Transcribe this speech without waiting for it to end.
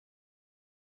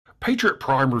Patriot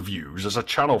Prime Reviews is a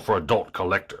channel for adult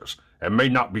collectors and may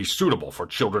not be suitable for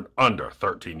children under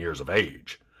 13 years of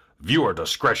age. Viewer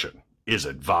discretion is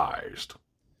advised.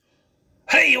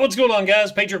 Hey, what's going on,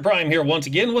 guys? Patriot Prime here once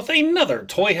again with another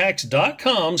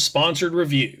Toyhax.com sponsored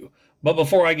review. But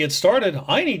before I get started,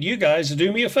 I need you guys to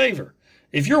do me a favor.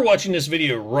 If you're watching this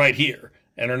video right here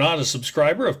and are not a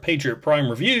subscriber of Patriot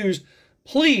Prime Reviews,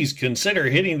 please consider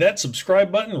hitting that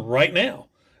subscribe button right now.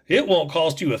 It won't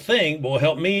cost you a thing, but will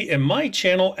help me and my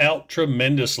channel out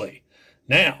tremendously.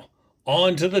 Now,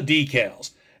 on to the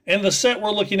decals. And the set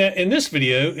we're looking at in this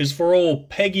video is for old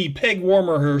Peggy Peg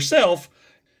Warmer herself,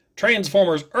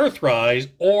 Transformers Earthrise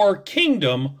or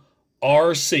Kingdom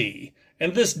Arcee.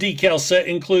 And this decal set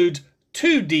includes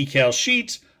 2 decal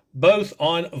sheets, both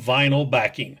on vinyl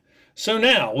backing. So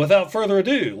now, without further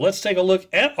ado, let's take a look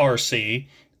at Arcee,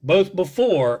 both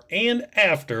before and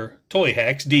after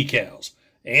Toyhax decals.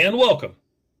 And welcome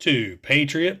to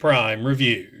Patriot Prime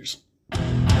Reviews.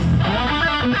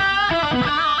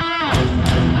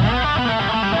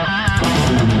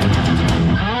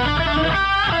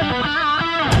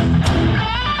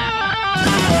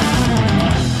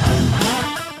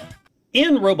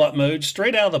 In robot mode,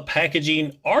 straight out of the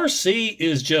packaging, Arcee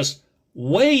is just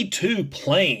way too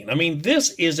plain. I mean, this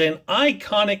is an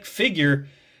iconic figure,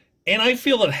 and I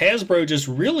feel that Hasbro just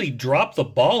really dropped the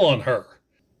ball on her.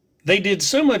 They did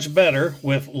so much better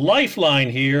with Lifeline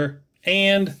here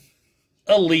and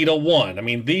Alita 1. I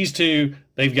mean, these two,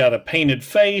 they've got a painted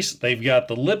face, they've got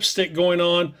the lipstick going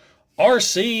on.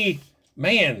 Arcee,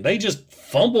 man, they just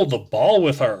fumbled the ball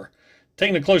with her.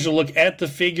 Taking a closer look at the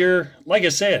figure, like I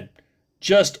said,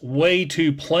 just way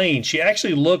too plain. She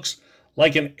actually looks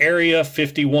like an Area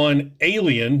 51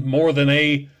 alien more than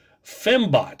a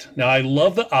fembot. Now, I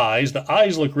love the eyes. The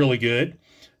eyes look really good.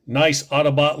 Nice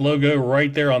Autobot logo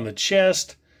right there on the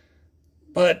chest.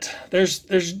 But there's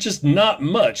just not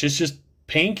much. It's just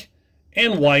pink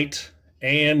and white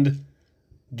and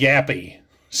gappy.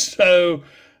 So, I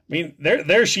mean,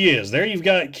 there she is. There you've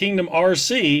got Kingdom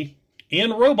Arcee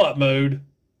in robot mode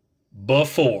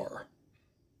before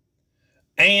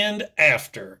and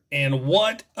after. And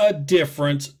what a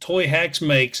difference Toyhax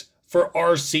makes for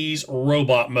Arcee's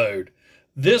robot mode.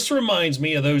 This reminds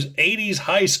me of those 80s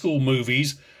high school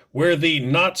movies where the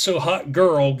not-so-hot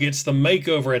girl gets the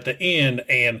makeover at the end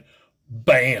and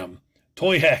bam!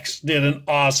 Toyhax did an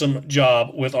awesome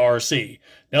job with Arcee.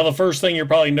 Now, the first thing you're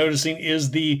probably noticing is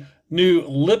the new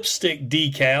lipstick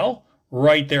decal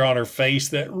right there on her face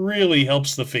that really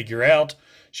helps the figure out.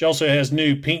 She also has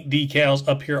new pink decals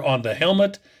up here on the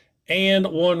helmet and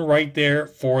one right there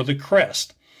for the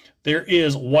crest. There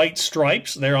is white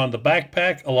stripes there on the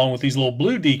backpack along with these little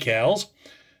blue decals.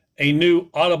 A new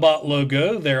Autobot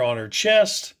logo there on her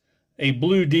chest. A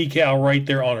blue decal right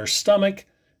there on her stomach.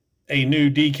 A new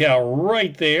decal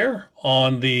right there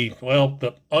on the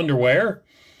underwear.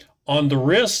 On the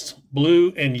wrist,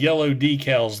 blue and yellow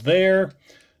decals there.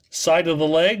 Side of the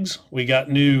legs, we got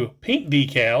new pink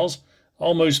decals.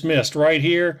 Almost missed right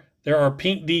here. There are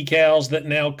pink decals that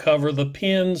now cover the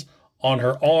pins on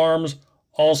her arms.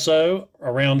 Also,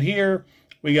 around here,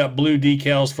 we got blue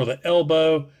decals for the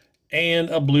elbow and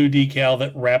a blue decal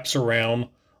that wraps around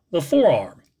the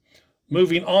forearm.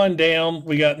 Moving on down,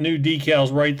 we got new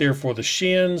decals right there for the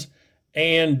shins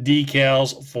and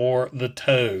decals for the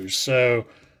toes. So,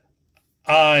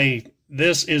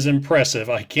 this is impressive.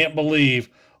 I can't believe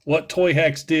what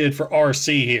Toyhax did for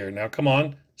Arcee here. Now, come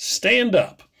on, stand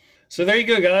up. So there you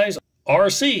go, guys.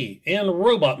 Arcee in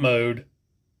robot mode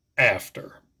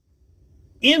after.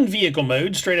 In vehicle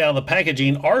mode, straight out of the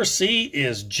packaging, Arcee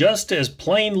is just as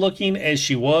plain looking as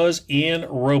she was in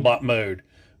robot mode.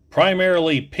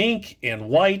 Primarily pink and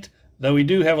white, though we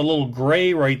do have a little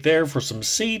gray right there for some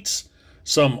seats,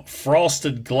 some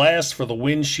frosted glass for the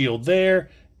windshield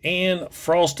there, and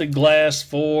frosted glass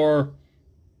for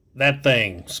that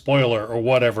thing, spoiler or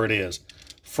whatever it is.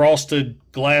 Frosted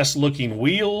glass looking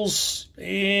wheels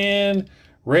and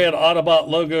red Autobot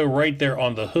logo right there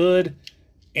on the hood.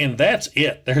 And that's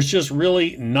it. There's just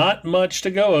really not much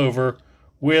to go over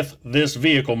with this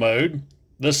vehicle mode,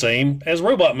 the same as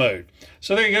robot mode.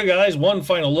 So there you go, guys. One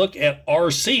final look at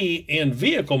Arcee in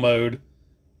vehicle mode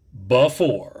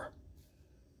before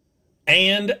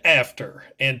and after.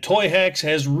 And Toyhax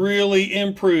has really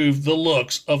improved the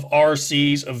looks of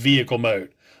Arcee's vehicle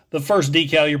mode. The first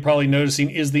decal you're probably noticing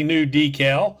is the new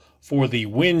decal for the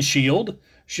windshield.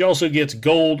 She also gets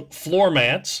gold floor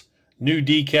mats. New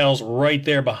decals right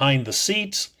there behind the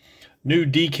seats. New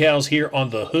decals here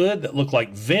on the hood that look like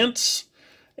vents.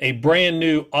 A brand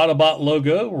new Autobot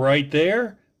logo right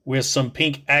there with some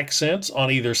pink accents on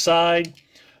either side.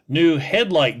 New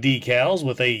headlight decals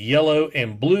with a yellow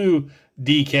and blue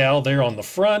decal there on the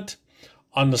front.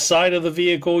 On the side of the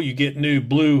vehicle, you get new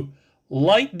blue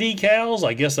light decals.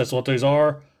 I guess that's what those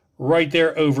are. Right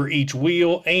there over each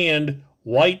wheel, and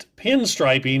white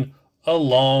pinstriping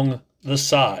along the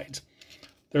sides.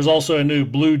 There's also a new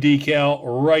blue decal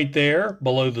right there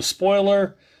below the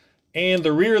spoiler. And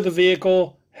the rear of the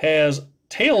vehicle has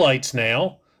taillights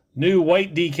now. New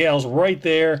white decals right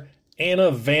there, and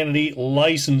a vanity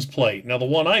license plate. Now the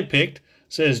one I picked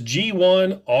says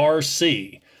G1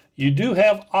 Arcee. You do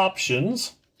have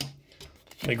options.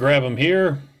 Let me grab them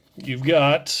here. You've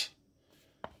got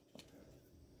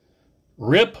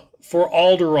Rip for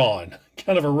Alderaan,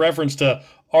 kind of a reference to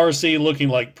Arcee looking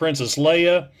like Princess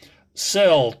Leia.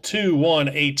 Cell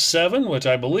 2187, which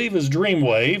I believe is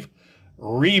Dreamwave.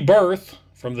 Rebirth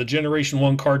from the Generation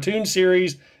 1 cartoon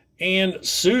series. And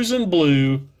Susan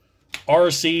Blue,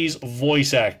 Arcee's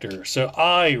voice actor. So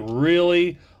I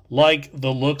really like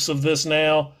the looks of this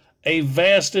now. A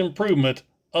vast improvement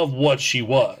of what she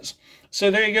was.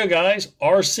 So there you go, guys.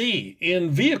 Arcee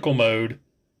in vehicle mode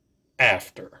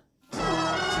after.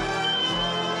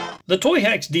 The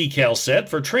Toyhax decal set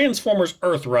for Transformers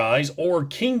Earthrise or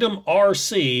Kingdom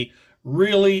Arcee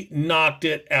really knocked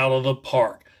it out of the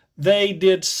park. They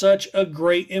did such a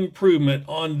great improvement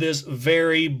on this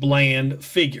very bland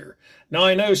figure. Now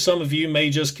I know some of you may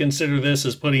just consider this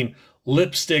as putting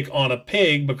lipstick on a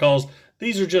pig because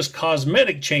these are just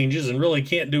cosmetic changes and really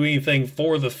can't do anything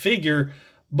for the figure,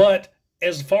 but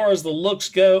as far as the looks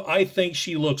go, I think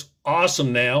she looks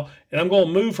awesome now, and I'm going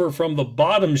to move her from the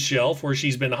bottom shelf where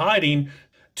she's been hiding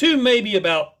to maybe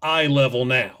about eye level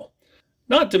now.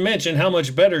 Not to mention how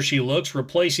much better she looks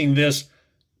replacing this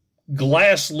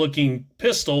glass-looking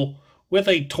pistol with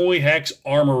a Toyhax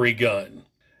armory gun.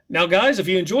 Now guys, if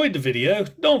you enjoyed the video,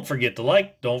 don't forget to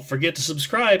like, don't forget to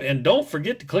subscribe, and don't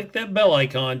forget to click that bell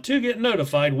icon to get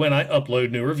notified when I upload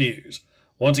new reviews.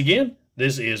 Once again,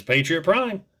 this is Patriot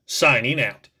Prime, signing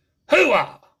out.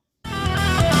 Hooah!